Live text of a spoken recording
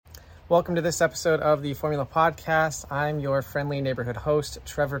Welcome to this episode of the Formula Podcast. I'm your friendly neighborhood host,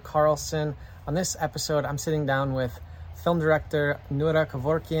 Trevor Carlson. On this episode, I'm sitting down with film director Noura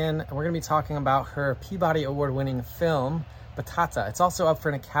Kevorkian, and we're going to be talking about her Peabody Award-winning film, Batata. It's also up for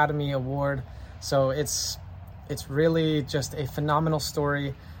an Academy Award, so it's really just a phenomenal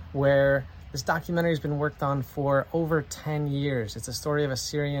story where this documentary has been worked on for over 10 years. It's a story of a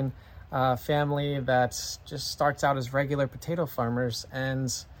Syrian family that just starts out as regular potato farmers,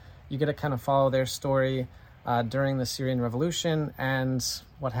 and you get to kind of follow their story during the Syrian revolution and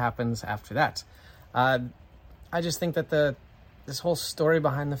what happens after that. I just think that this whole story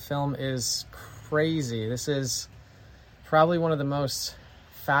behind the film is crazy. This is probably one of the most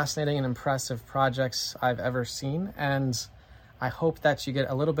fascinating and impressive projects I've ever seen, and I hope that you get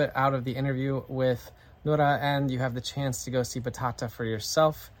a little bit out of the interview with Noura and you have the chance to go see Batata for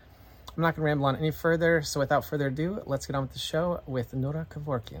yourself. I'm not going to ramble on any further, so without further ado, let's get on with the show with Noura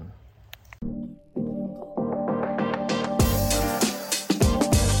Kevorkian.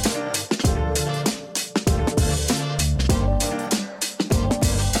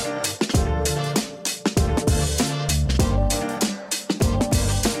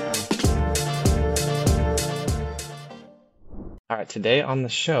 All right, today on the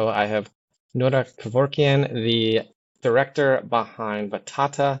show, I have Noura Kevorkian, the director behind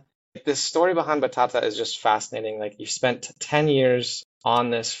Batata. This story behind Batata is just fascinating. Like, you spent 10 years on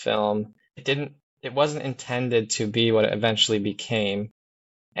this film. It wasn't intended to be what it eventually became.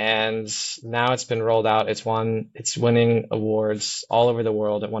 And now it's been rolled out. It's winning awards all over the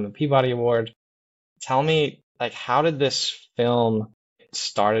world. It won the Peabody Award. Tell me, like, how did this film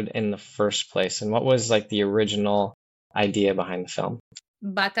started in the first place? And what was like the original idea behind the film?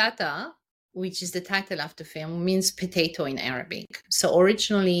 Batata, which is the title of the film, means potato in Arabic. So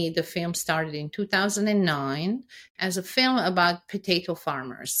originally the film started in 2009 as a film about potato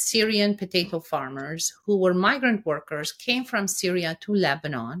farmers, Syrian potato farmers who were migrant workers, came from Syria to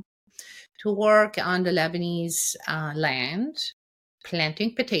Lebanon to work on the Lebanese land,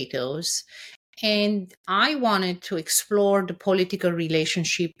 planting potatoes. And I wanted to explore the political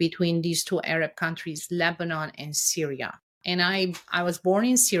relationship between these two Arab countries, Lebanon and Syria. And I was born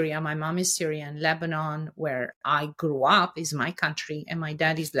in Syria. My mom is Syrian. Lebanon, where I grew up, is my country, and my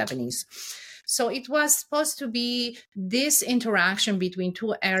dad is Lebanese. So it was supposed to be this interaction between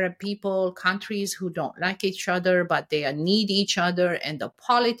two Arab people, countries who don't like each other, but they need each other, and the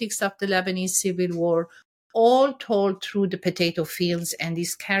politics of the Lebanese civil war, all told through the potato fields and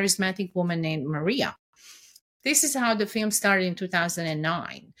this charismatic woman named Maria. This is how the film started in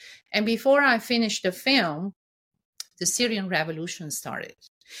 2009. And before I finished the film, the Syrian revolution started.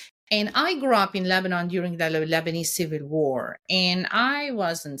 And I grew up in Lebanon during the Lebanese civil war, and I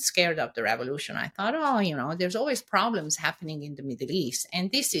wasn't scared of the revolution. I thought, there's always problems happening in the Middle East, and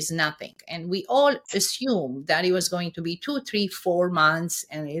this is nothing. And we all assumed that it was going to be 2, 3, 4 months,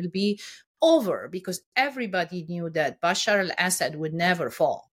 and it'll be over, because everybody knew that Bashar al-Assad would never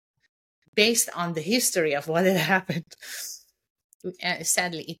fall, based on the history of what had happened.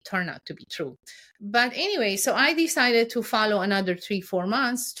 Sadly, it turned out to be true. But anyway, so I decided to follow another 3, 4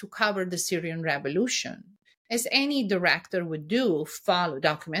 months to cover the Syrian revolution. As any director would do,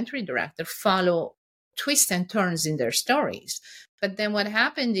 documentary director, follow twists and turns in their stories. But then what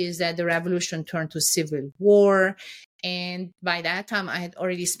happened is that the revolution turned to civil war. And by that time, I had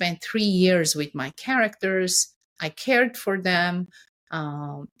already spent 3 years with my characters. I cared for them.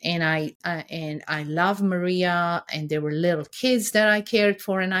 And I love Maria, and there were little kids that I cared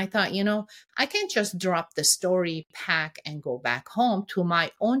for. And I thought, I can't just drop the story, pack, and go back home to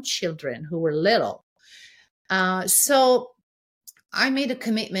my own children who were little. So I made a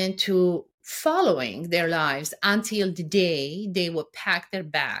commitment to following their lives until the day they would pack their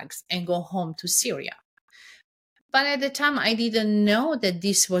bags and go home to Syria. But at the time, I didn't know that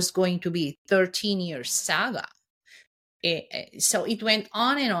this was going to be a 13-year saga. So it went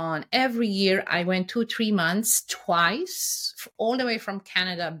on and on. Every year I went 2, 3 months, twice, all the way from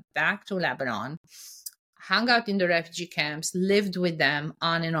Canada back to Lebanon, hung out in the refugee camps, lived with them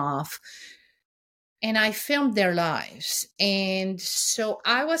on and off, and I filmed their lives. And so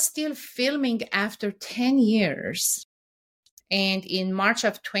I was still filming after 10 years. And in March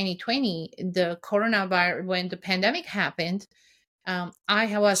of 2020, the coronavirus, when the pandemic happened,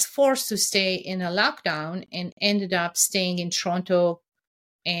 I was forced to stay in a lockdown and ended up staying in Toronto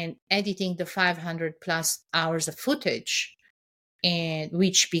and editing the 500 plus hours of footage, and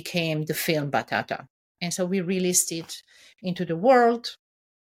which became the film Batata. And so we released it into the world.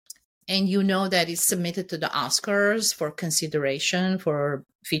 And you know that it's submitted to the Oscars for consideration for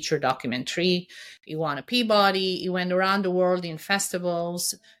feature documentary. It won a Peabody. It went around the world in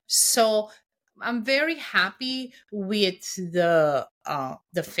festivals. So I'm very happy with the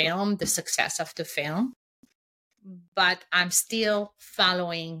film, the success of the film. But I'm still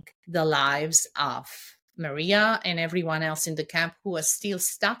following the lives of Maria and everyone else in the camp who is still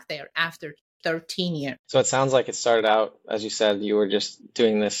stuck there after 13 years. So it sounds like it started out, as you said, you were just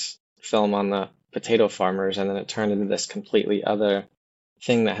doing this film on the potato farmers, and then it turned into this completely other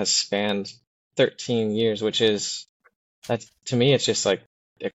thing that has spanned 13 years, which is, that to me, it's just like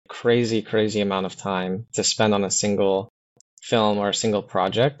a crazy, crazy amount of time to spend on a single film or a single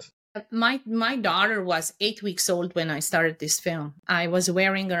project. My daughter was 8 weeks old when I started this film. I was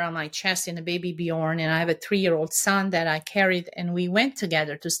wearing her on my chest in a baby Bjorn, and I have a 3-year-old son that I carried, and we went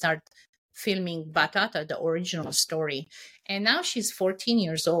together to start filming Batata, the original story. And now she's 14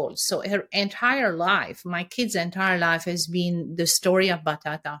 years old. So her entire life, my kid's entire life, has been the story of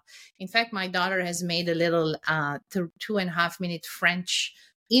Batata. In fact, my daughter has made a little 2.5-minute French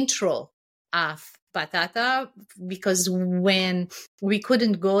intro of Batata, because when we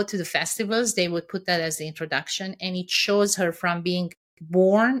couldn't go to the festivals, they would put that as the introduction, and it shows her from being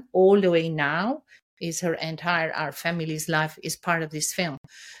born all the way now. Is her entire, our family's life is part of this film.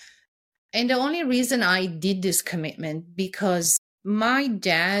 And the only reason I did this commitment, because my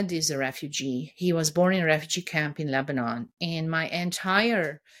dad is a refugee. He was born in a refugee camp in Lebanon, and my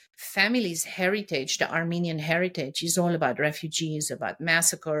entire family's heritage, the Armenian heritage, is all about refugees, about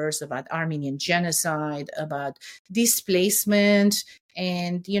massacres, about Armenian genocide, about displacement.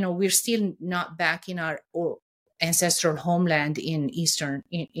 And, we're still not back in our ancestral homeland in Eastern,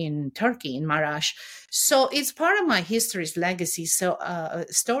 in Turkey, in Marash. So it's part of my history's legacy,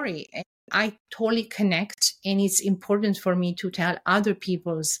 story. I totally connect, and it's important for me to tell other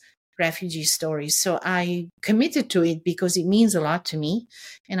people's refugee stories. So I committed to it because it means a lot to me,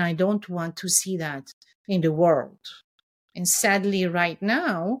 and I don't want to see that in the world. And sadly, right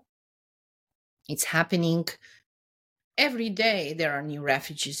now, it's happening every day. There are new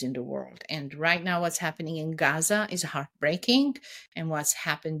refugees in the world. And right now, what's happening in Gaza is heartbreaking. And what's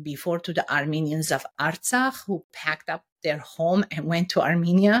happened before to the Armenians of Artsakh, who packed up their home and went to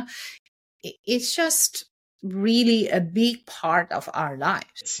Armenia, it's just really a big part of our lives.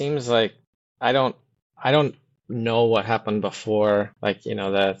 It seems like I don't know what happened before,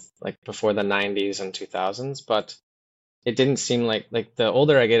 before the 90s and 2000s, but it didn't seem like the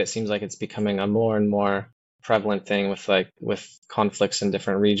older I get, it seems like it's becoming a more and more prevalent thing with conflicts in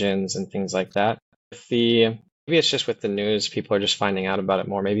different regions and things like that. Maybe it's just with the news, people are just finding out about it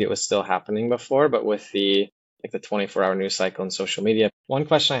more. Maybe it was still happening before, but with the 24-hour news cycle and social media. One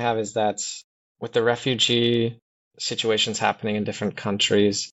question I have is that with the refugee situations happening in different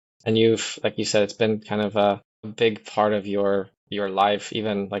countries, and you've, like you said, it's been kind of a big part of your life,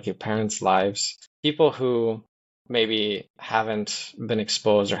 even like your parents' lives. People who maybe haven't been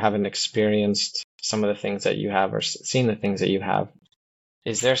exposed or haven't experienced some of the things that you have or seen the things that you have,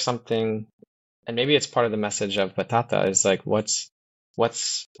 is there something, and maybe it's part of the message of Batata, is like what's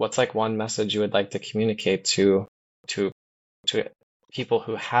like one message you would like to communicate to people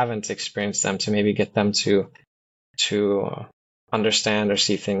who haven't experienced them, to maybe get them to understand or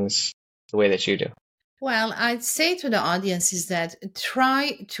see things the way that you do? Well, I'd say to the audience is that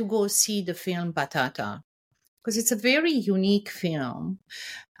try to go see the film Batata, because it's a very unique film.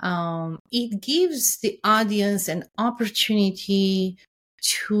 It gives the audience an opportunity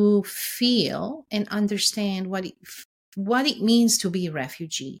to feel and understand what it means to be a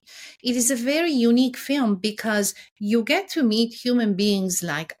refugee. It is a very unique film because you get to meet human beings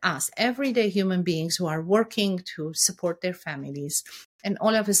like us, everyday human beings who are working to support their families. And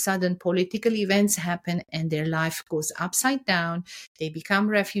all of a sudden, political events happen and their life goes upside down. They become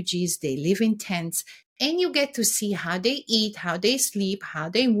refugees. They live in tents. And you get to see how they eat, how they sleep, how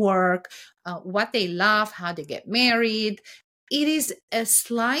they work, what they love, how they get married. It is a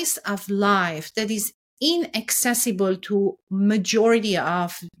slice of life that is inaccessible to majority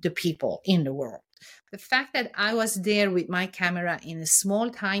of the people in the world. The fact that I was there with my camera in a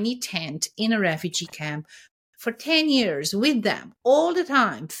small, tiny tent in a refugee camp for 10 years with them all the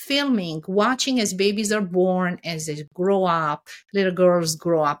time, filming, watching as babies are born, as they grow up, little girls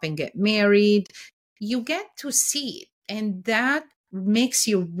grow up and get married. You get to see it, and that makes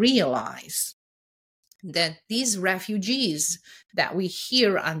you realize that these refugees that we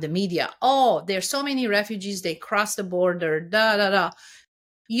hear on the media, oh, there's so many refugees, they cross the border, da, da, da.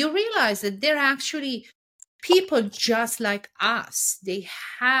 You realize that they're actually people just like us, they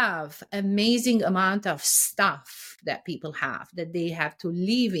have amazing amount of stuff that people have, that they have to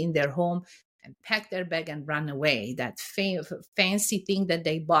leave in their home and pack their bag and run away. That fancy thing that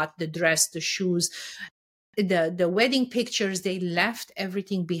they bought, the dress, the shoes, the wedding pictures, they left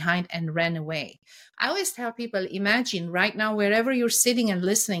everything behind and ran away. I always tell people, imagine right now, wherever you're sitting and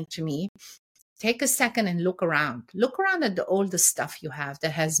listening to me, take a second and look around. Look around at all the stuff you have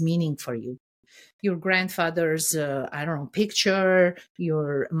that has meaning for you. Your grandfather's, I don't know, picture,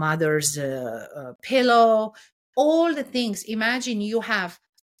 your mother's pillow, all the things. Imagine you have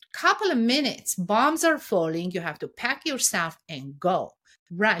a couple of minutes, bombs are falling, you have to pack yourself and go.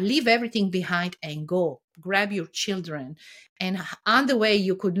 Right, leave everything behind and go. Grab your children. And on the way,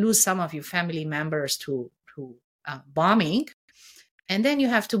 you could lose some of your family members to bombing. And then you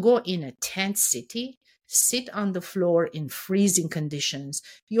have to go in a tent city, sit on the floor in freezing conditions.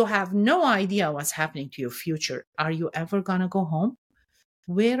 You have no idea what's happening to your future. Are you ever going to go home?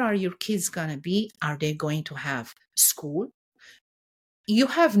 Where are your kids going to be? Are they going to have school? You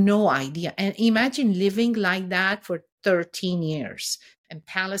have no idea. And imagine living like that for 13 years. And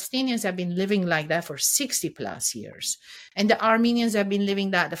Palestinians have been living like that for 60 plus years. And the Armenians have been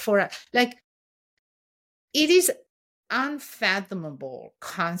living that for, like, it is unfathomable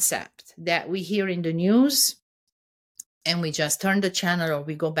concept that we hear in the news and we just turn the channel or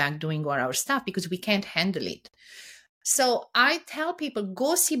we go back doing our stuff because we can't handle it. So I tell people,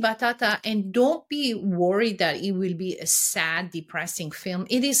 go see Batata and don't be worried that it will be a sad, depressing film.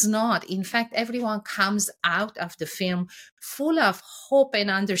 It is not. In fact, everyone comes out of the film full of hope and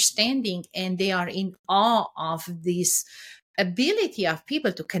understanding, and they are in awe of this ability of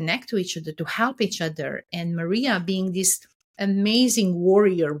people to connect to each other, to help each other. And Maria being this amazing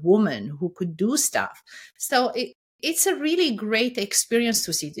warrior woman who could do stuff. So it's a really great experience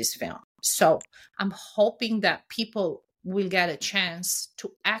to see this film. So I'm hoping that people will get a chance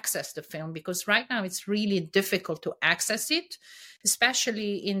to access the film, because right now it's really difficult to access it,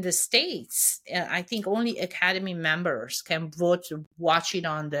 especially in the States. I think only Academy members can vote, watch it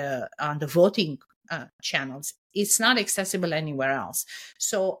on the voting channels. It's not accessible anywhere else.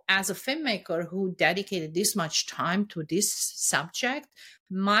 So as a filmmaker who dedicated this much time to this subject,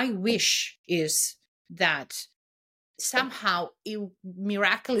 my wish is that somehow it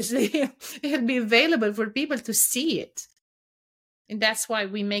miraculously it'll be available for people to see it. And that's why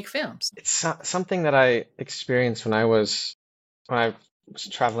we make films. It's something that I experienced when I was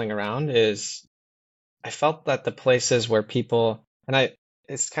traveling around. Is I felt that the places where people, and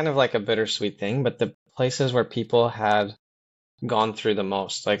it's kind of like a bittersweet thing, but the places where people had gone through the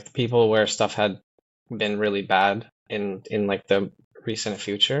most, like the people where stuff had been really bad in like the recent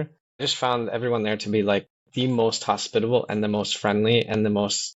future, I just found everyone there to be like the most hospitable and the most friendly and the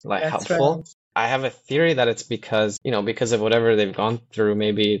most like That's helpful. right. I have a theory that it's because, because of whatever they've gone through,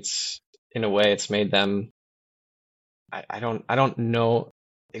 maybe it's in a way it's made them, I don't know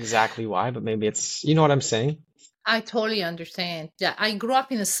exactly why, but maybe it's, you know what I'm saying? I totally understand. Yeah, I grew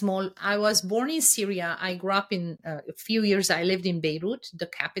up I was born in Syria. I grew up in a few years. I lived in Beirut, the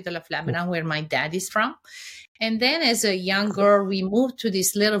capital of Lebanon, where my dad is from. And then as a young girl, we moved to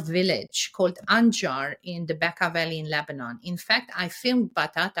this little village called Anjar in the Bekaa Valley in Lebanon. In fact, I filmed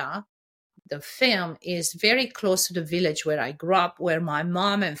Batata. The film is very close to the village where I grew up, where my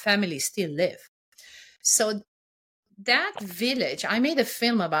mom and family still live. So that village, I made a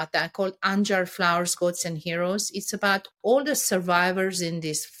film about that called Anjar, Flowers, Goats, and Heroes. It's about all the survivors in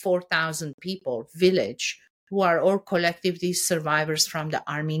this 4,000 people village who are all collectively survivors from the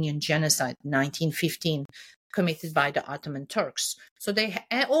Armenian genocide, 1915, committed by the Ottoman Turks. So they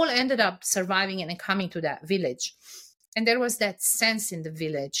all ended up surviving and coming to that village. And there was that sense in the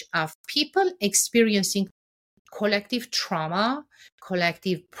village of people experiencing collective trauma,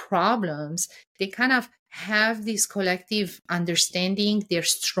 collective problems. They kind of have this collective understanding. They're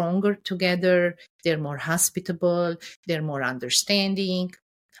stronger together. They're more hospitable. They're more understanding.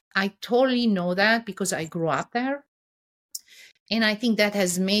 I totally know that because I grew up there. And I think that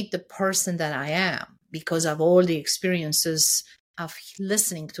has made the person that I am because of all the experiences of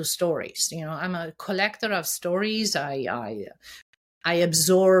listening to stories. I'm a collector of stories. I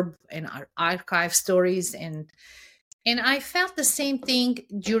absorb and archive stories, and I felt the same thing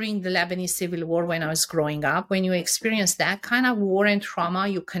during the Lebanese Civil War when I was growing up. When you experience that kind of war and trauma,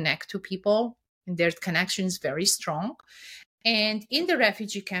 you connect to people, and their connection is very strong. And in the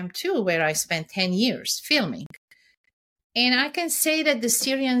refugee camp too, where I spent 10 years filming. And I can say that the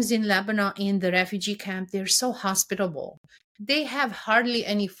Syrians in Lebanon, in the refugee camp, they're so hospitable. They have hardly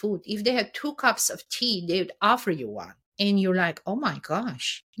any food. If they had 2 cups of tea, they would offer you one. And you're like, oh my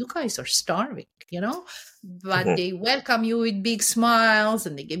gosh, you guys are starving. but they welcome you with big smiles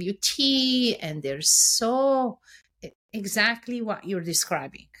and they give you tea, and they're so exactly what you're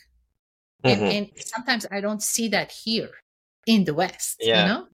describing. And sometimes I don't see that here in the West,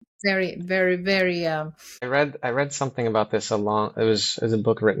 Yeah. very, very, very. I read something about this it was a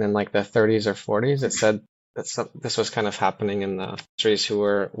book written in like the 30s or 40s. It said that this was kind of happening in the countries who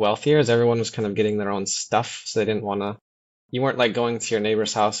were wealthier, as everyone was kind of getting their own stuff, so they didn't want to. You weren't like going to your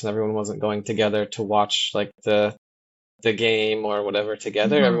neighbor's house, and everyone wasn't going together to watch like the game or whatever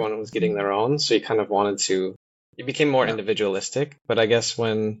together. Everyone was getting their own, so you kind of wanted to. You became more individualistic. But I guess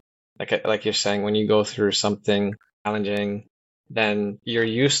when, like you're saying, when you go through something challenging, then you're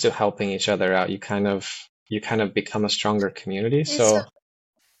used to helping each other out. You kind of become a stronger community. So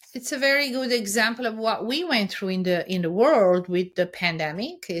it's a very good example of what we went through in the world with the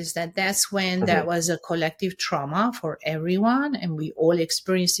pandemic, is that's when that was a collective trauma for everyone, and we all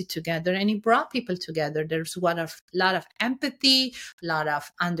experienced it together, and it brought people together. There's a lot of empathy, a lot of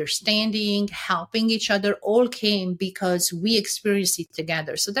understanding, helping each other, all came because we experienced it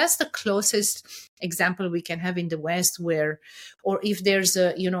together. So that's the closest example we can have in the West, or if there's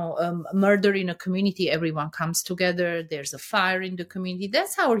a murder in a community, everyone comes together. There's a fire in the community.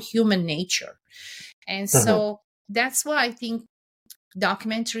 That's our human nature. And so that's why I think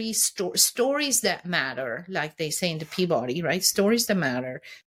documentary stories that matter, like they say in the Peabody, right? Stories that matter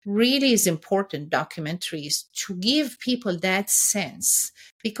really is important, documentaries, to give people that sense,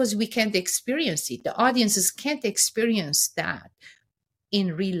 because we can't experience it. The audiences can't experience that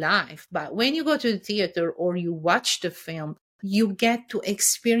in real life. But when you go to the theater or you watch the film, you get to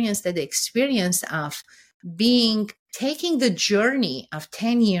experience that experience of taking the journey of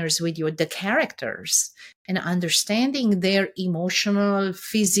 10 years with the characters and understanding their emotional,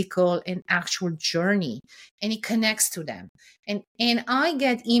 physical, and actual journey. And it connects to them. And I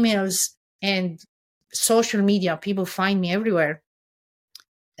get emails and social media, people find me everywhere,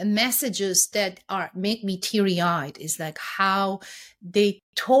 messages that make me teary-eyed. Is like how they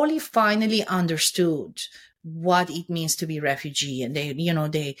totally finally understood what it means to be refugee, and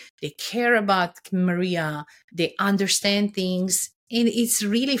they care about Maria, they understand things, and it's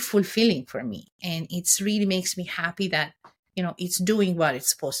really fulfilling for me, and it's really makes me happy that it's doing what it's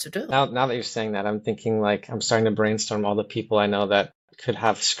supposed to do. Now that you're saying that, I'm thinking, like, I'm starting to brainstorm all the people I know that could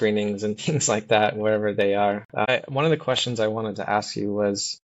have screenings and things like that wherever they are. One of the questions I wanted to ask you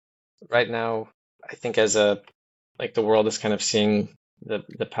was, right now, I think the world is kind of seeing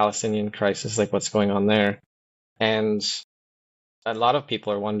the Palestinian crisis, like what's going on there. And a lot of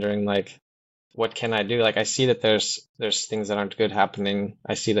people are wondering, like, what can I do? Like, I see that there's things that aren't good happening.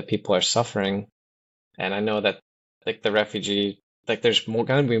 I see that people are suffering. And I know that, like, the refugee, like, there's going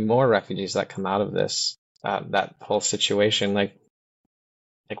to be more refugees that come out of this, that whole situation. Like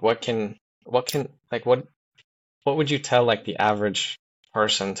what would you tell, like, the average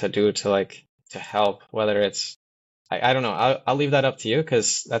person to do to help, whether it's, I don't know. I'll leave that up to you,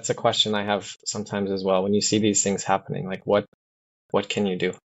 because that's a question I have sometimes as well. When you see these things happening, like, what can you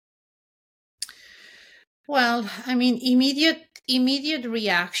do? Well, I mean, immediate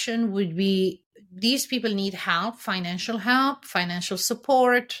reaction would be, these people need help, financial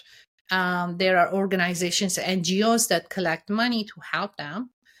support. There are organizations, NGOs that collect money to help them,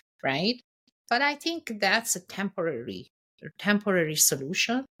 right? But I think that's a temporary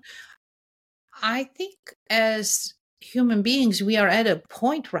solution. I think as human beings, we are at a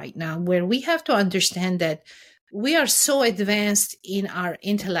point right now where we have to understand that we are so advanced in our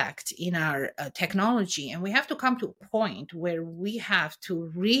intellect, in our technology, and we have to come to a point where we have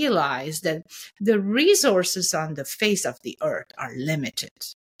to realize that the resources on the face of the earth are limited.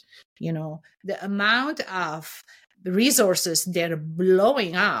 The amount of resources they're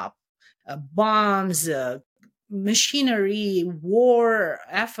blowing up, bombs, machinery, war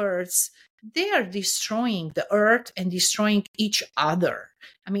efforts, they are destroying the earth and destroying each other.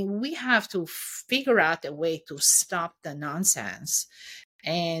 I mean, we have to figure out a way to stop the nonsense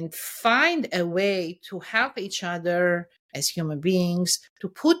and find a way to help each other as human beings, to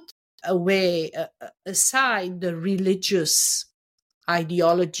put aside the religious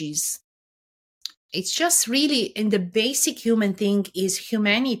ideologies. It's just really, in the basic human thing is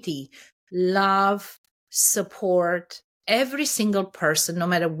humanity, love, support. Every single person, no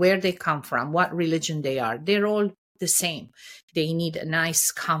matter where they come from, what religion they are, they're all the same. They need a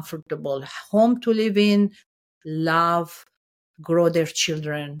nice, comfortable home to live in, love, grow their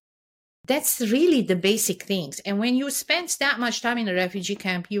children. That's really the basic things. And when you spend that much time in a refugee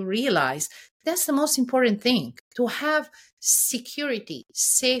camp, you realize that's the most important thing, to have security,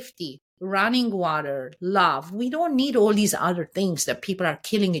 safety, running water, love. We don't need all these other things that people are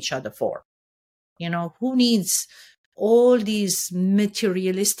killing each other for. Who needs all these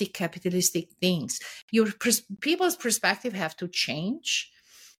materialistic, capitalistic things? People's perspective have to change.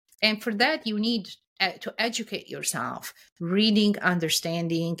 And for that, you need to educate yourself, reading,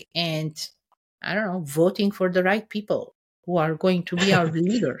 understanding, and I don't know, voting for the right people who are going to be our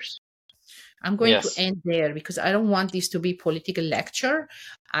leaders. I'm going to Yes. end there because I don't want this to be political lecture.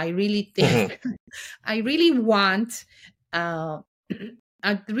 I really think, I really want, I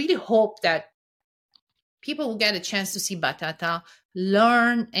really hope that people will get a chance to see Batata,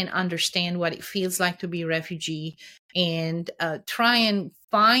 learn and understand what it feels like to be a refugee, and try and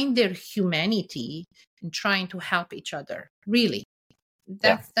find their humanity and trying to help each other. Really,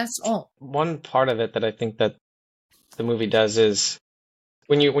 Yeah. that's all. One part of it that I think that the movie does is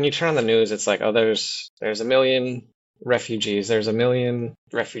when you turn on the news, it's like, oh, there's a million refugees, there's a million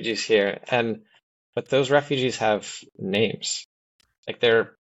refugees here, but those refugees have names, like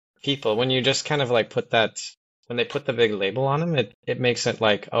they're people. When you just kind of like when they put the big label on them, it makes it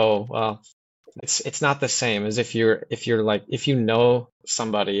like, oh, well, it's not the same as if you're like, if you know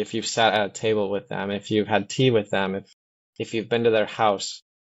somebody, if you've sat at a table with them, if you've had tea with them, if you've been to their house,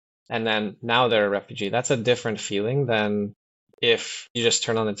 and then now they're a refugee. That's a different feeling than if you just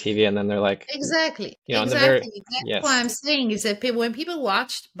turn on the TV and then they're like, Exactly, in the very, exactly. That's what yes. I'm saying is that when people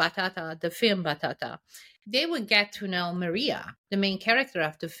watched Batata, the film Batata, they would get to know Maria, the main character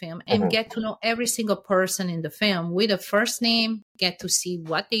of the film, and Mhm, get to know every single person in the film with a first name, get to see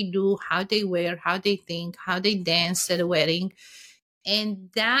what they do, how they wear, how they think, how they dance at a wedding. And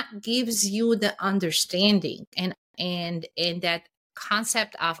that gives you the understanding, and that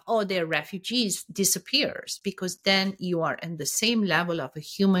concept of, oh, they're refugees, disappears, because then you are in the same level of a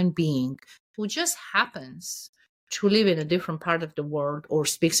human being who just happens to live in a different part of the world or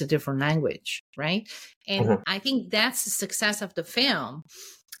speaks a different language, right? And mhm. I think that's the success of the film,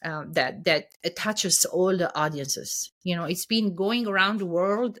 that it touches all the audiences. It's been going around the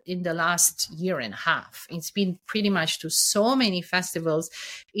world in the last year and a half. It's been pretty much to so many festivals.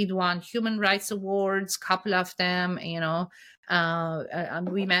 It won human rights awards, couple of them. And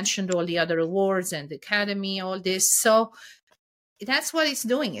we mentioned all the other awards and the Academy, all this. So that's what it's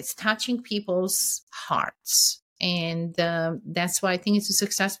doing. It's touching people's hearts, and that's why I think it's a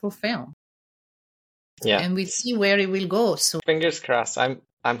successful film. Yeah. And we'll see where it will go soon. Fingers crossed.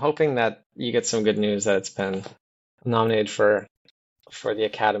 I'm hoping that you get some good news that it's been nominated for the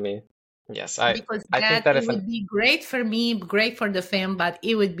Academy. Yes, Because I think that that it if would be great for me, great for the film, but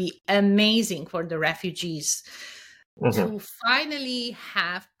it would be amazing for the refugees Mhm, to finally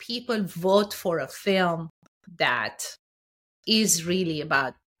have people vote for a film that is really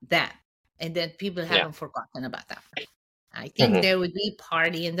about them, and that people yeah. haven't forgotten about that. I think Mhm. there would be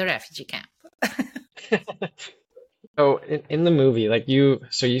party in the refugee camp. So in the movie,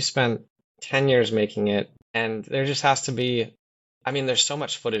 so you spent 10 years making it, and there just has to be, I mean, there's so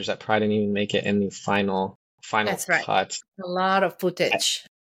much footage that probably didn't even make it in the final That's right. cut. A lot of I, footage.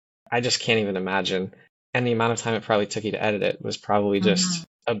 I just can't even imagine. And the amount of time it probably took you to edit it was probably Hmm. just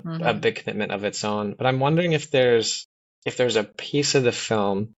a Hmm. big commitment of its own. But I'm wondering if there's a piece of the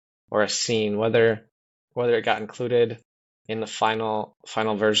film or a scene, whether it got included in the final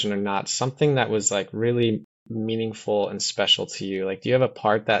version or not, something that was like really meaningful and special to you. Like, do you have a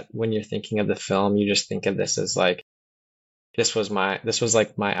part that when you're thinking of the film, you just think of this as like, this was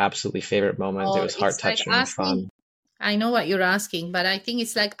like my absolutely favorite moment. It Oh, was heart it's like touching and asking. fun. I know what you're asking, but I think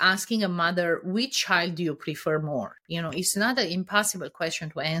it's like asking a mother, which child do you prefer more? It's not an impossible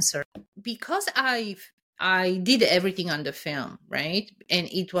question to answer, because I did everything on the film, right? And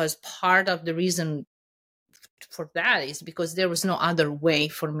it was part of the reason for that is because there was no other way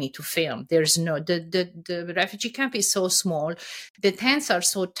for me to film. There's no the refugee camp is so small, the tents are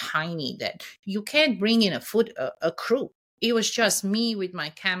so tiny that you can't bring in a crew. It was just me with my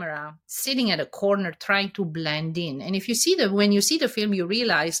camera sitting at a corner trying to blend in. And if you see when you see the film, you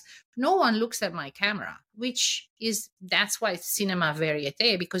realize no one looks at my camera, that's why it's cinema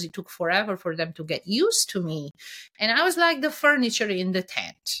verite, because it took forever for them to get used to me. And I was like the furniture in the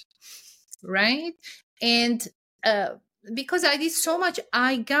tent, right? And uh, because I did so much,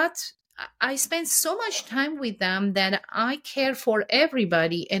 I spent so much time with them that I care for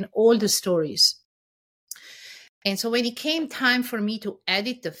everybody and all the stories. And so when it came time for me to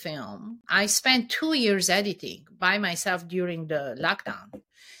edit the film, I spent 2 years editing by myself during the lockdown.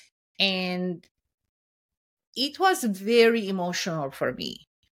 And it was very emotional for me.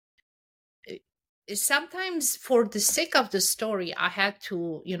 Sometimes for the sake of the story, I had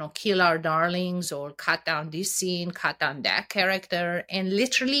to kill our darlings or cut down this scene, cut down that character, and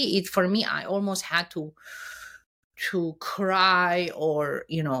literally it for me, I almost had to cry or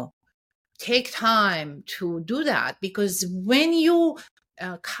take time to do that, because when you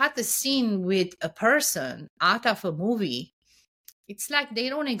cut a scene with a person out of a movie, it's like they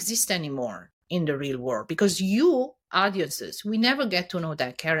don't exist anymore in the real world, because you audiences, we never get to know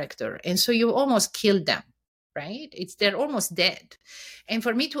that character, and so you almost kill them, right? They're almost dead. And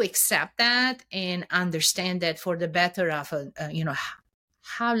for me to accept that and understand that for the better of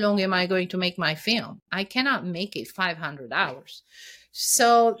how long am I going to make my film? I cannot make it 500 hours.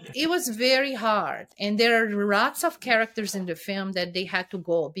 So it was very hard. And there are lots of characters in the film that they had to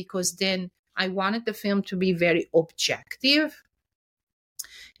go, because then I wanted the film to be very objective.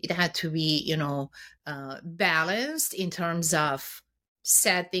 It had to be, balanced in terms of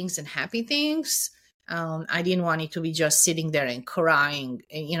sad things and happy things. I didn't want it to be just sitting there and crying.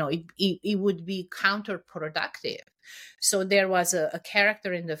 And, it would be counterproductive. So there was a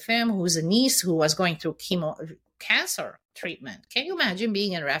character in the film who's a niece who was going through cancer treatment. Can you imagine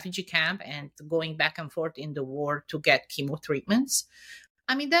being in a refugee camp and going back and forth in the war to get chemo treatments?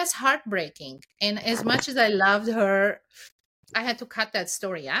 I mean, that's heartbreaking. And as much as I loved her, I had to cut that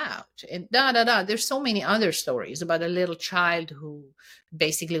story out. And there's so many other stories about a little child who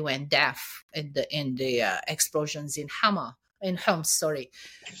basically went deaf in the explosions in Homs, sorry.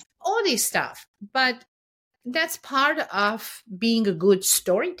 All this stuff. But that's part of being a good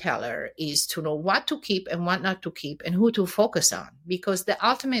storyteller, is to know what to keep and what not to keep and who to focus on, because the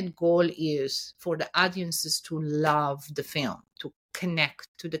ultimate goal is for the audiences to love the film, to connect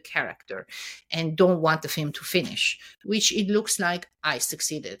to the character, and don't want the film to finish, which it looks like I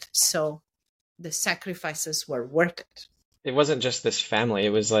succeeded. So the sacrifices were worth it. It wasn't just this family.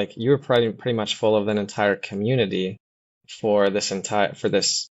 It was like you were pretty much full of an entire community for this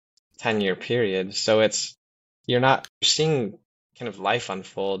 10-year period. So you're seeing kind of life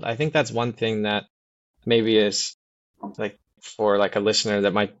unfold. I think that's one thing that maybe is like for like a listener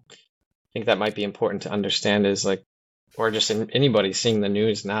that might think that might be important to understand, is like, or just anybody seeing the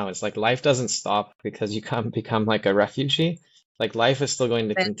news now, it's like life doesn't stop because you become like a refugee. Like life is still going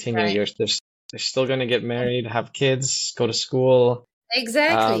to continue. Right. They're still going to get married, have kids, go to school.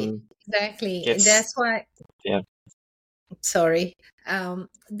 Exactly. That's why. Yeah. Sorry.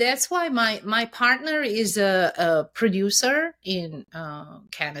 That's why my partner is a producer in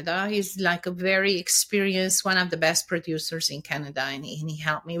Canada. He's like a very experienced, one of the best producers in Canada, and he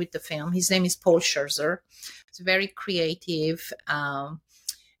helped me with the film. His name is Paul Scherzer. He's very creative,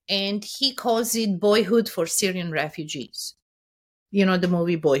 and he calls it Boyhood for Syrian Refugees. You know the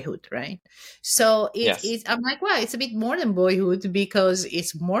movie Boyhood, right? So Yes. I'm like, well, it's a bit more than Boyhood, because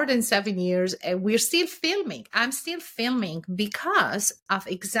it's more than 7 years and we're still filming. I'm still filming because of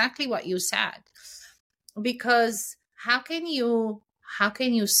exactly what you said. Because how can you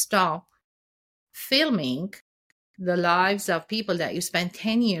stop filming the lives of people that you spent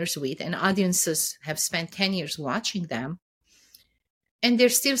 10 years with, and audiences have spent 10 years watching them, and they're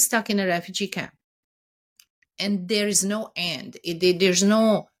still stuck in a refugee camp? And there is no end. There's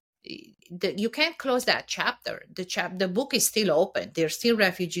no, you can't close that chapter. The book is still open. They're still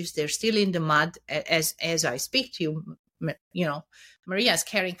refugees. They're still in the mud as I speak to you. Maria's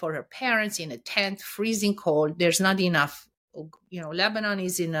caring for her parents in a tent, freezing cold. There's not enough. Lebanon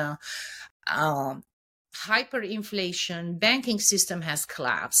is in a hyperinflation. Banking system has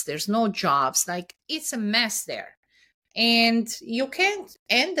collapsed. There's no jobs. Like, it's a mess there. And you can't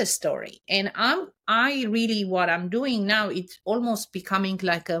end the story. And I really, what I'm doing now, it's almost becoming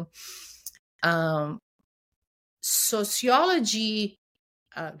like a sociology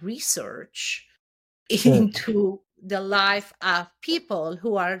research into the life of people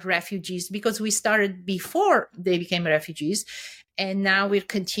who are refugees, because we started before they became refugees, and now we're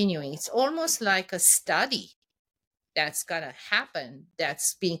continuing. It's almost like a study that's gonna happen,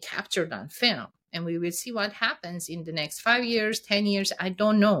 that's being captured on film. And we will see what happens in the next 5 years, 10 years. I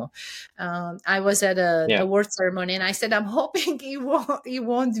don't know. I was at a award ceremony, and I said, I'm hoping it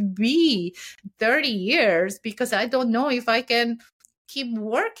won't be 30 years, because I don't know if I can keep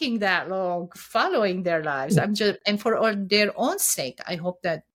working that long, following their lives. And for their own sake, I hope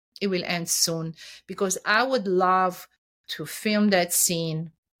that it will end soon, because I would love to film that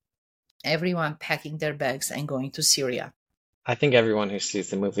scene, everyone packing their bags and going to Syria. I think everyone who sees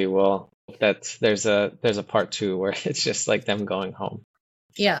the movie will. That there's a part 2 where it's just like them going home.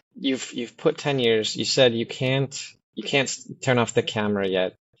 Yeah. You've put 10 years. You said you can't turn off the camera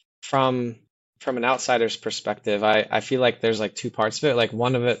yet. From an outsider's perspective, I feel like there's like 2 parts of it. Like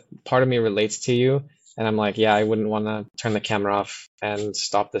part of me relates to you, and I'm like, yeah, I wouldn't want to turn the camera off and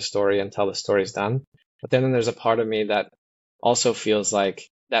stop the story until the story's done. But then there's a part of me that also feels like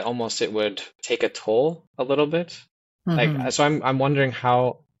that almost it would take a toll a little bit. Mm-hmm. Like, so I'm wondering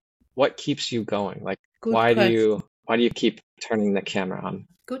what keeps you going? Like, Good question. why do you keep turning the camera on?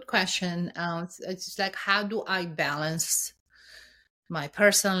 Good question. It's like, how do I balance my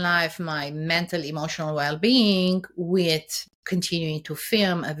personal life, my mental, emotional well-being with continuing to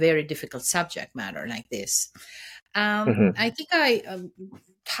film a very difficult subject matter like this? Hmm. I think I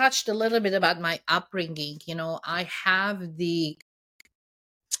touched a little bit about my upbringing.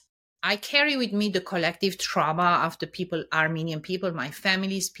 I carry with me the collective trauma of the people, Armenian people, my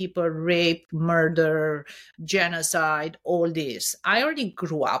family's people, rape, murder, genocide, all this. I already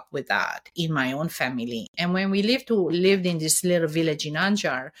grew up with that in my own family. And when we lived in this little village in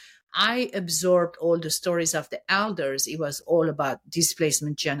Anjar, I absorbed all the stories of the elders. It was all about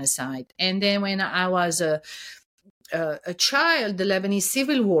displacement, genocide. And then when I was a child, the Lebanese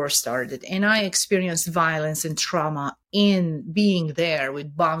civil war started, and I experienced violence and trauma in being there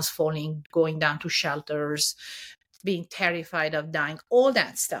with bombs falling, going down to shelters, being terrified of dying, all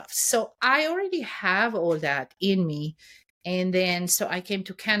that stuff. So I already have all that in me. And then, so I came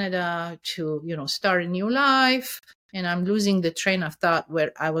to Canada to, start a new life. And I'm losing the train of thought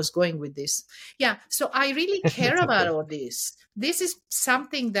where I was going with this. Yeah. So I really care It's about okay. all this. This is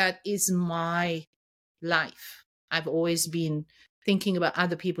something that is my life. I've always been thinking about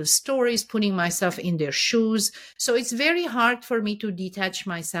other people's stories, putting myself in their shoes. So it's very hard for me to detach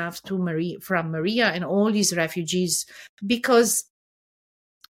myself from Maria and all these refugees, because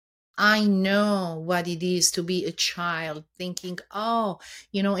I know what it is to be a child thinking, oh,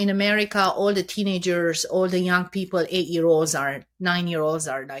 in America, all the teenagers, all the young people, 8-year-olds or 9-year-olds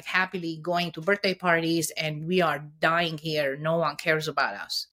are like happily going to birthday parties, and we are dying here. No one cares about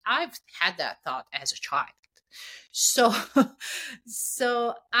us. I've had that thought as a child. So,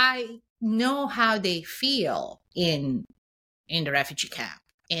 so I know how they feel in the refugee camp.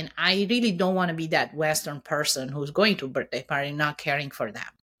 And I really don't want to be that Western person who's going to a birthday party, not caring for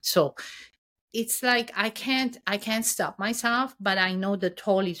them. So it's like I can't stop myself, but I know the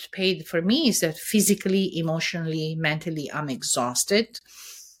toll is paid for me is that physically, emotionally, mentally, I'm exhausted.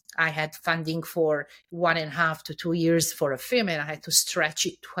 I had funding for 1.5 to 2 years for a film, and I had to stretch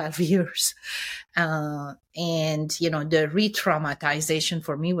it 12 years. And, the re-traumatization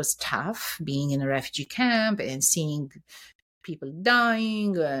for me was tough, being in a refugee camp and seeing people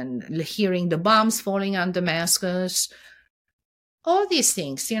dying and hearing the bombs falling on Damascus. All these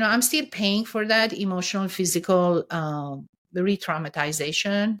things, I'm still paying for that emotional, physical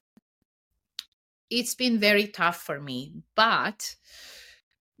re-traumatization. It's been very tough for me, but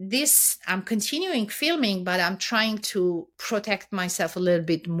I'm continuing filming, but I'm trying to protect myself a little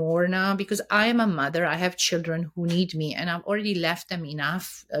bit more now, because I am a mother. I have children who need me, and I've already left them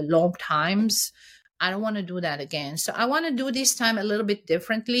enough long times. I don't want to do that again. So I want to do this time a little bit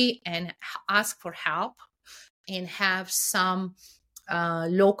differently and ask for help and have some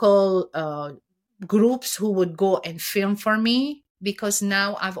local groups who would go and film for me, because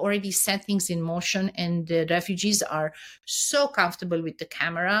now I've already set things in motion, and the refugees are so comfortable with the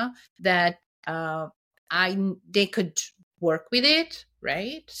camera that they could work with it,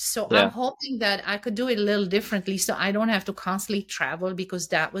 right? So I'm Yeah. hoping that I could do it a little differently, so I don't have to constantly travel, because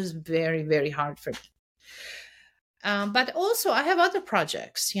that was very, very hard for me. But also I have other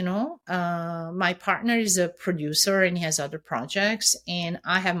projects, my partner is a producer and he has other projects, and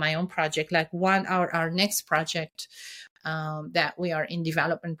I have my own project, like our next project that we are in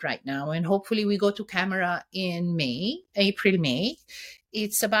development right now. And hopefully we go to camera in April, May.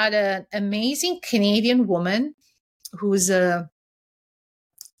 It's about an amazing Canadian woman who's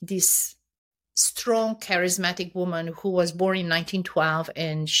this strong, charismatic woman who was born in 1912,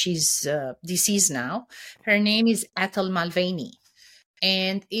 and she's deceased now. Her name is Ethel Mulvaney.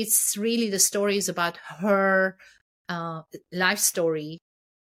 And it's really, the story is about her life story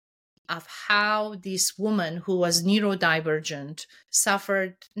of how this woman who was neurodivergent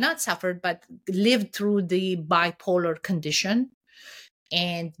but lived through the bipolar condition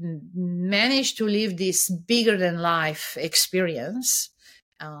and managed to live this bigger than life experience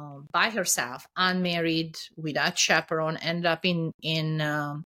by herself, unmarried, without chaperone, ended up in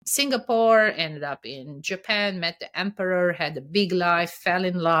Singapore, ended up in Japan, met the emperor, had a big life, fell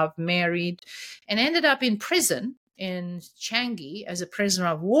in love, married, and ended up in prison in Changi as a prisoner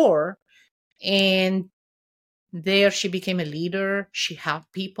of war. And there she became a leader. She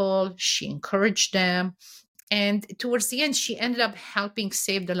helped people. She encouraged them. And towards the end, she ended up helping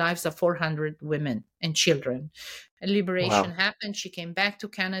save the lives of 400 women and children. And liberation Wow. happened. She came back to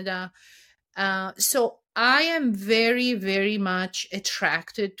Canada. So I am very, very much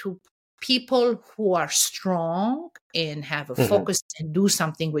attracted to people who are strong and have a Hmm. focus and do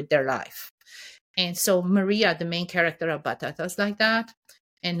something with their life. And so Maria, the main character of Batata, is like that.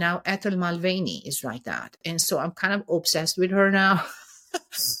 And now Ethel Mulvaney is like that. And so I'm kind of obsessed with her now.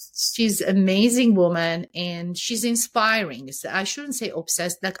 She's an amazing woman and she's inspiring. I shouldn't say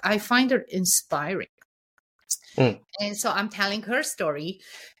obsessed, like I find her inspiring. And so I'm telling her story.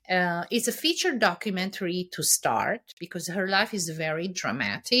 It's a feature documentary to start because her life is very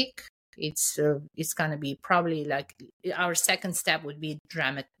dramatic. It's going to be probably like our second step would be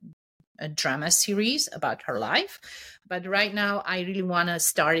a drama series about her life. But right now, I really want to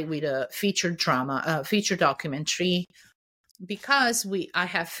start it with a feature documentary because I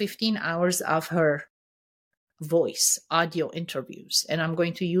have 15 hours of her voice audio interviews, and I'm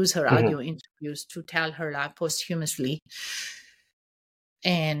going to use her audio interviews to tell her life posthumously,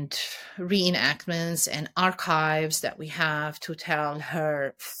 and reenactments and archives that we have to tell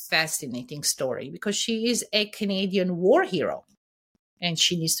her fascinating story, because she is a Canadian war hero and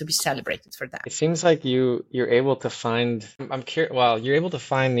she needs to be celebrated for that. It seems like you're able to find, I'm curious, well, you're able to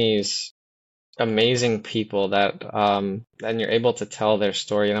find these amazing people that and you're able to tell their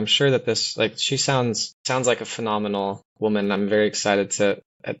story. And I'm sure that this, like, she sounds like a phenomenal woman. I'm very excited to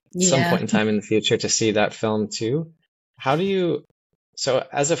at some point in time in the future to see that film too. So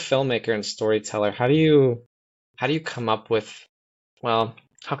as a filmmaker and storyteller, how do you come up with, well,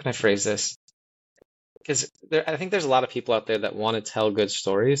 how can I phrase this? Because I think there's a lot of people out there that want to tell good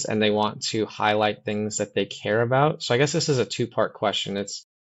stories and they want to highlight things that they care about. So I guess this is a two-part question. It's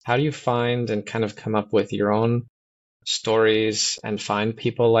how do you find and kind of come up with your own stories and find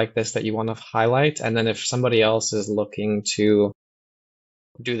people like this that you want to highlight? And then if somebody else is looking to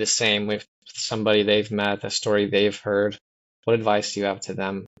do the same with somebody they've met, a story they've heard, what advice do you have to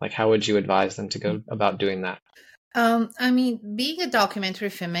them? Like, how would you advise them to go about doing that? I mean, being a documentary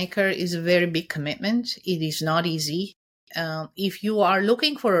filmmaker is a very big commitment. It is not easy. If you are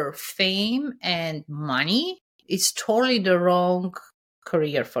looking for fame and money, it's totally the wrong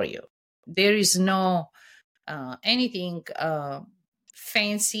career for you. There is no anything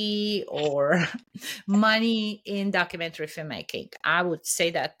fancy or money in documentary filmmaking. I would say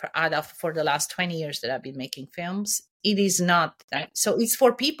that for the last 20 years that I've been making films, it is not that. So it's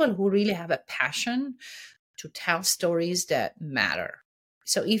for people who really have a passion to tell stories that matter.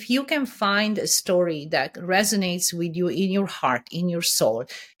 So if you can find a story that resonates with you in your heart, in your soul,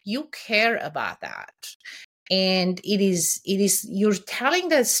 you care about that. And you're telling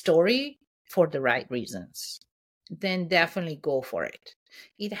that story for the right reasons, then definitely go for it.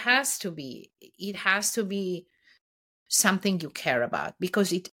 It has to be something you care about,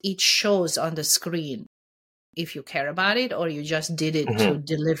 because it shows on the screen if you care about it or you just did it to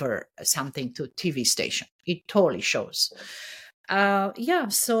deliver something to TV station. It totally shows.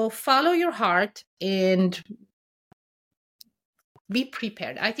 So follow your heart and be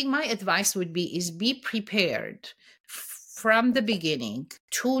prepared. I think my advice would be be prepared from the beginning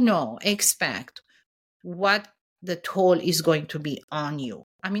to expect what the toll is going to be on you.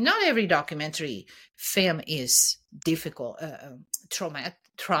 I mean, not every documentary film is difficult,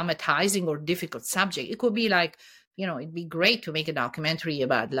 traumatizing or difficult subject. It could be like, it'd be great to make a documentary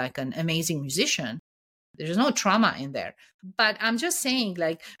about like an amazing musician. There's no trauma in there. But I'm just saying,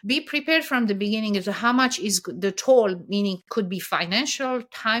 like, be prepared from the beginning as to how much is the toll, meaning could be financial,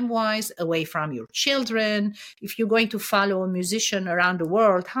 time-wise, away from your children. If you're going to follow a musician around the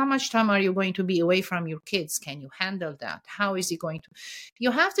world, how much time are you going to be away from your kids? Can you handle that? How is he going to?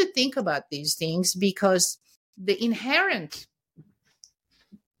 You have to think about these things, because the inherent...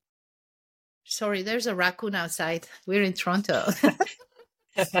 Sorry, there's a raccoon outside. We're in Toronto.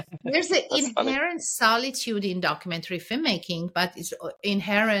 There's an inherent solitude in documentary filmmaking, but it's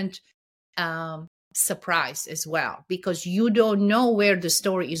inherent surprise as well, because you don't know where the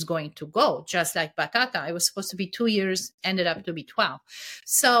story is going to go. Just like Batata, it was supposed to be 2 years, ended up to be 12.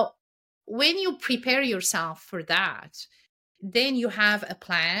 So when you prepare yourself for that, then you have a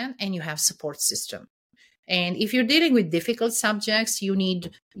plan and you have support system. And if you're dealing with difficult subjects, you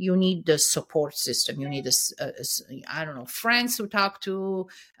need the support system. You need friends to talk to,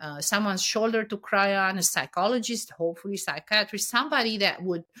 someone's shoulder to cry on, a psychologist, hopefully psychiatrist, somebody that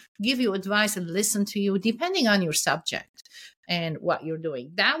would give you advice and listen to you, depending on your subject and what you're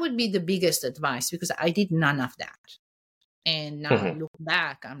doing. That would be the biggest advice, because I did none of that. And now I look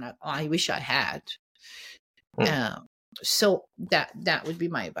back, I'm like, I wish I had. So that would be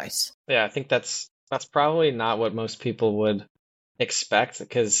my advice. Yeah, I think that's probably not what most people would expect,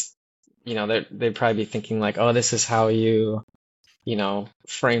 because they'd probably be thinking like, oh, this is how you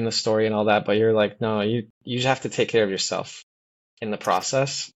frame the story and all that, but you're like, no, you just have to take care of yourself in the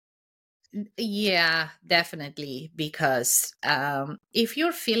process. Yeah, definitely, because if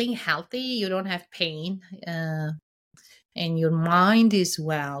you're feeling healthy, you don't have pain, and your mind is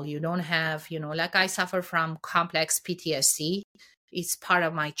well. You don't have, like I suffer from complex PTSD. It's part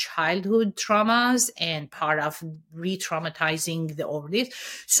of my childhood traumas and part of re-traumatizing all this.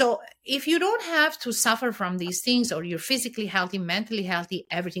 So if you don't have to suffer from these things, or you're physically healthy, mentally healthy,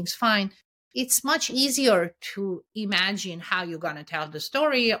 everything's fine, it's much easier to imagine how you're going to tell the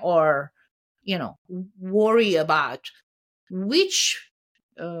story, or, worry about which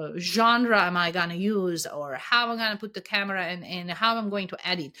genre am I going to use, or how I'm going to put the camera, and how I'm going to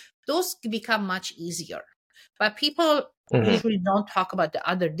edit. Those become much easier. But people usually don't talk about the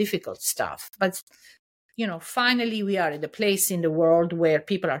other difficult stuff. But, finally, we are at a place in the world where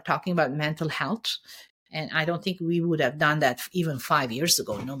people are talking about mental health. And I don't think we would have done that even 5 years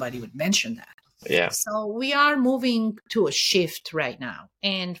ago. Nobody would mention that. Yeah. So we are moving to a shift right now.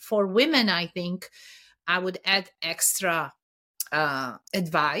 And for women, I think I would add extra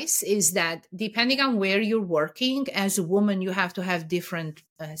advice is that depending on where you're working as a woman, you have to have different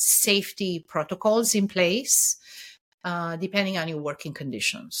safety protocols in place, depending on your working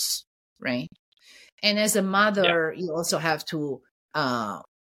conditions, right? And as a mother, you also have to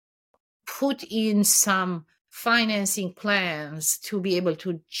put in some financing plans to be able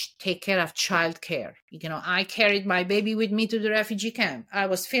to take care of childcare. I carried my baby with me to the refugee camp. I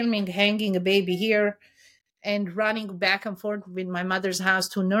was filming hanging a baby here and running back and forth with my mother's house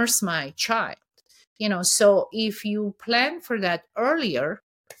to nurse my child. So if you plan for that earlier,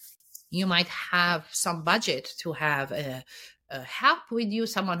 you might have some budget to have a help with you,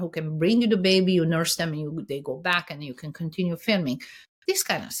 someone who can bring you the baby, you nurse them, and they go back, and you can continue filming. This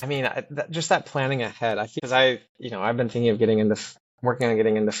kind of stuff. I mean, just that planning ahead. I feel, because I've been thinking of working on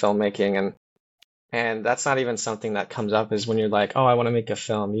getting into filmmaking, and that's not even something that comes up. Is when you're like, oh, I want to make a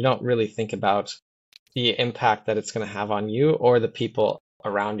film. You don't really think about the impact that it's going to have on you or the people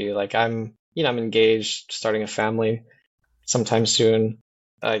around you. Like I'm engaged, starting a family sometime soon.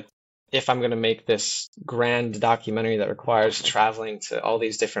 If I'm going to make this grand documentary that requires traveling to all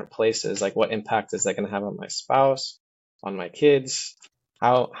these different places, like what impact is that going to have on my spouse, on my kids?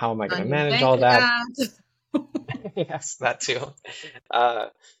 How am I going to manage all that? Yes, that too.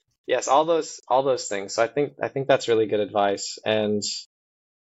 Yes, all those things. So I think that's really good advice. And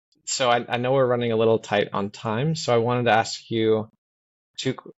so I know we're running a little tight on time, so I wanted to ask you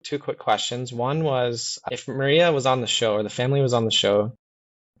two quick questions. One was, if Maria was on the show, or the family was on the show,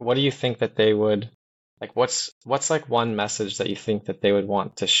 what do you think that they would like? What's like one message that you think that they would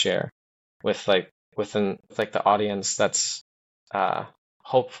want to share with the audience that's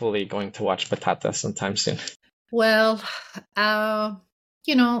hopefully going to watch Batata sometime soon? Well,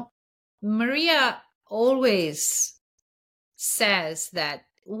 Maria always says that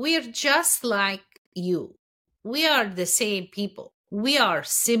we're just like you. We are the same people. We are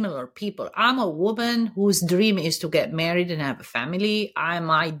similar people. I'm a woman whose dream is to get married and have a family.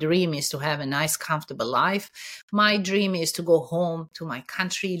 My dream is to have a nice, comfortable life. My dream is to go home to my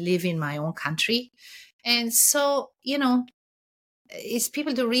country, live in my own country. And so, it's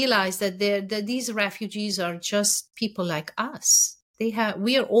people to realize that these refugees are just people like us.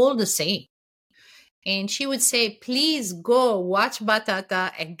 We are all the same. And she would say, please go watch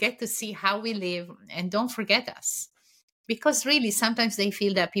Batata and get to see how we live, and don't forget us. Because really, sometimes they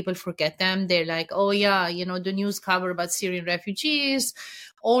feel that people forget them. They're like, oh yeah, the news cover about Syrian refugees,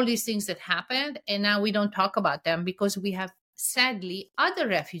 all these things that happened. And now we don't talk about them because we have, sadly, other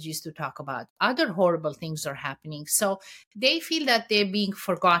refugees to talk about. Other horrible things are happening. So they feel that they're being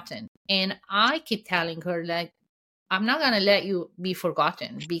forgotten. And I keep telling her, like, I'm not going to let you be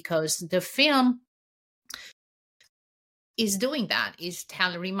forgotten, because the film is doing that, is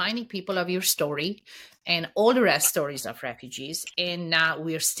reminding people of your story and all the rest stories of refugees. And now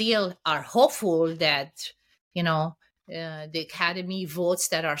we still are hopeful that, the Academy votes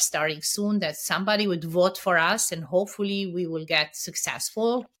that are starting soon, that somebody would vote for us, and hopefully we will get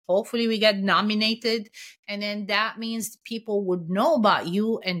successful. Hopefully we get nominated. And then that means people would know about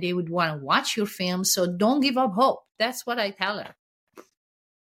you and they would want to watch your film. So don't give up hope. That's what I tell her.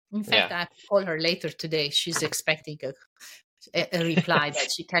 In fact, I call her later today. She's expecting a reply that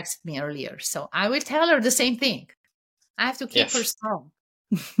she texted me earlier. So I will tell her the same thing. I have to keep her strong.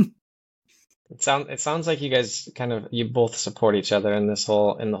 It sounds like you guys you both support each other in the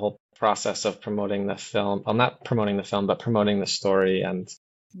whole process of promoting the film. Well, not promoting the film, but promoting the story and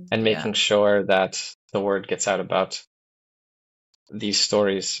making sure that the word gets out about these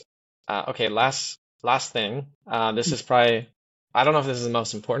stories. Okay, last thing. This is probably, I don't know if this is the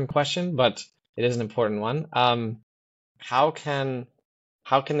most important question, but it is an important one. How can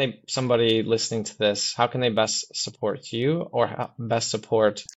somebody listening to this, how can they best support you, or best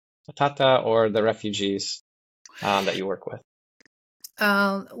support Batata or the refugees that you work with?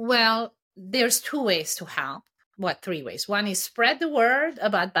 Well, there's 2 ways to help. 3 ways. One is spread the word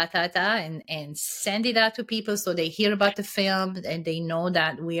about Batata and send it out to people so they hear about the film and they know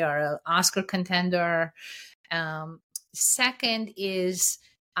that we are an Oscar contender. Second is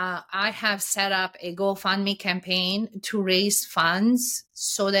I have set up a GoFundMe campaign to raise funds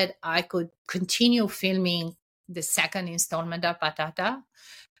so that I could continue filming the second installment of Batata,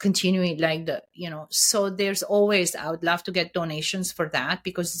 continuing so there's always, I would love to get donations for that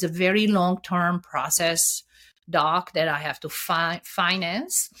because it's a very long-term process doc that I have to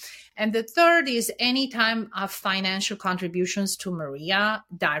finance. And the third is anytime of financial contributions to Maria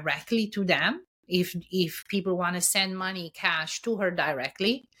directly to them, if people want to send money cash to her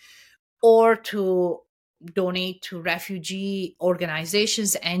directly or to donate to refugee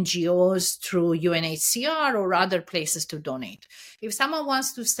organizations, NGOs through UNHCR or other places to donate. If someone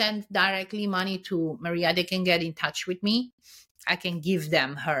wants to send directly money to Maria, they can get in touch with me. I can give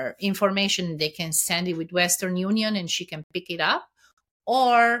them her information. They can send it with Western Union and she can pick it up.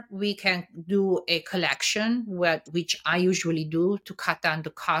 Or we can do a collection, which I usually do to cut down the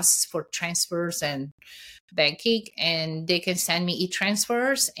costs for transfers and banking. And they can send me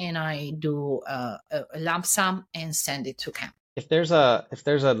e-transfers, and I do a lump sum and send it to them. If there's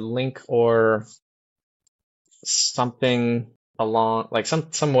a link or something along, like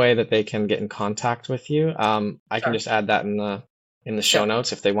some way that they can get in contact with you, I can just add that in the show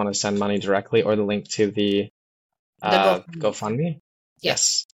notes if they want to send money directly, or the link to the GoFundMe.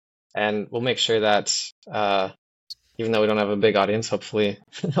 Yes. And we'll make sure that even though we don't have a big audience, hopefully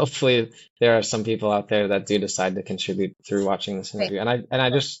there are some people out there that do decide to contribute through watching this interview. And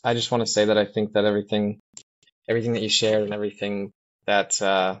I just want to say that I think that everything that you shared and everything that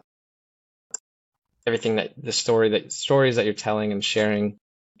the stories that you're telling and sharing,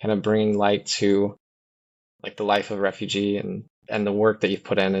 kind of bringing light to like the life of a refugee and the work that you've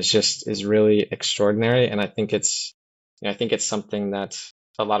put in is really extraordinary. And I think it's something that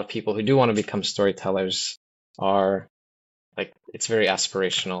a lot of people who do want to become storytellers are like, it's very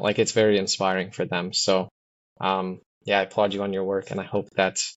aspirational, like it's very inspiring for them. So I applaud you on your work, and I hope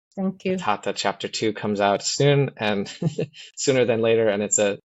that Thank you. Batata Chapter 2 comes out soon, and sooner than later, and it's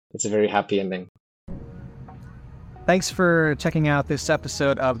a very happy ending. Thanks for checking out this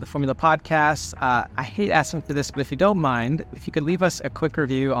episode of the Formula Podcast. I hate asking for this, but if you don't mind, if you could leave us a quick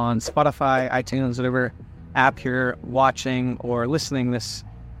review on Spotify, iTunes, whatever app you're watching or listening this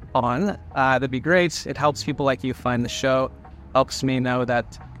on, that'd be great. It helps people like you find the show, helps me know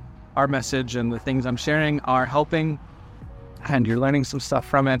that our message and the things I'm sharing are helping, and you're learning some stuff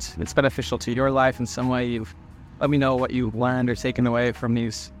from it. It's beneficial to your life in some way. Let me know what you've learned or taken away from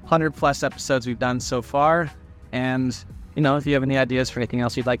these 100+ episodes we've done so far. And, if you have any ideas for anything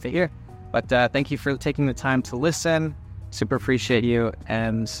else you'd like to hear. But thank you for taking the time to listen. Super appreciate you,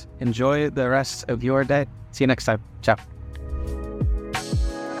 and enjoy the rest of your day. See you next time. Ciao.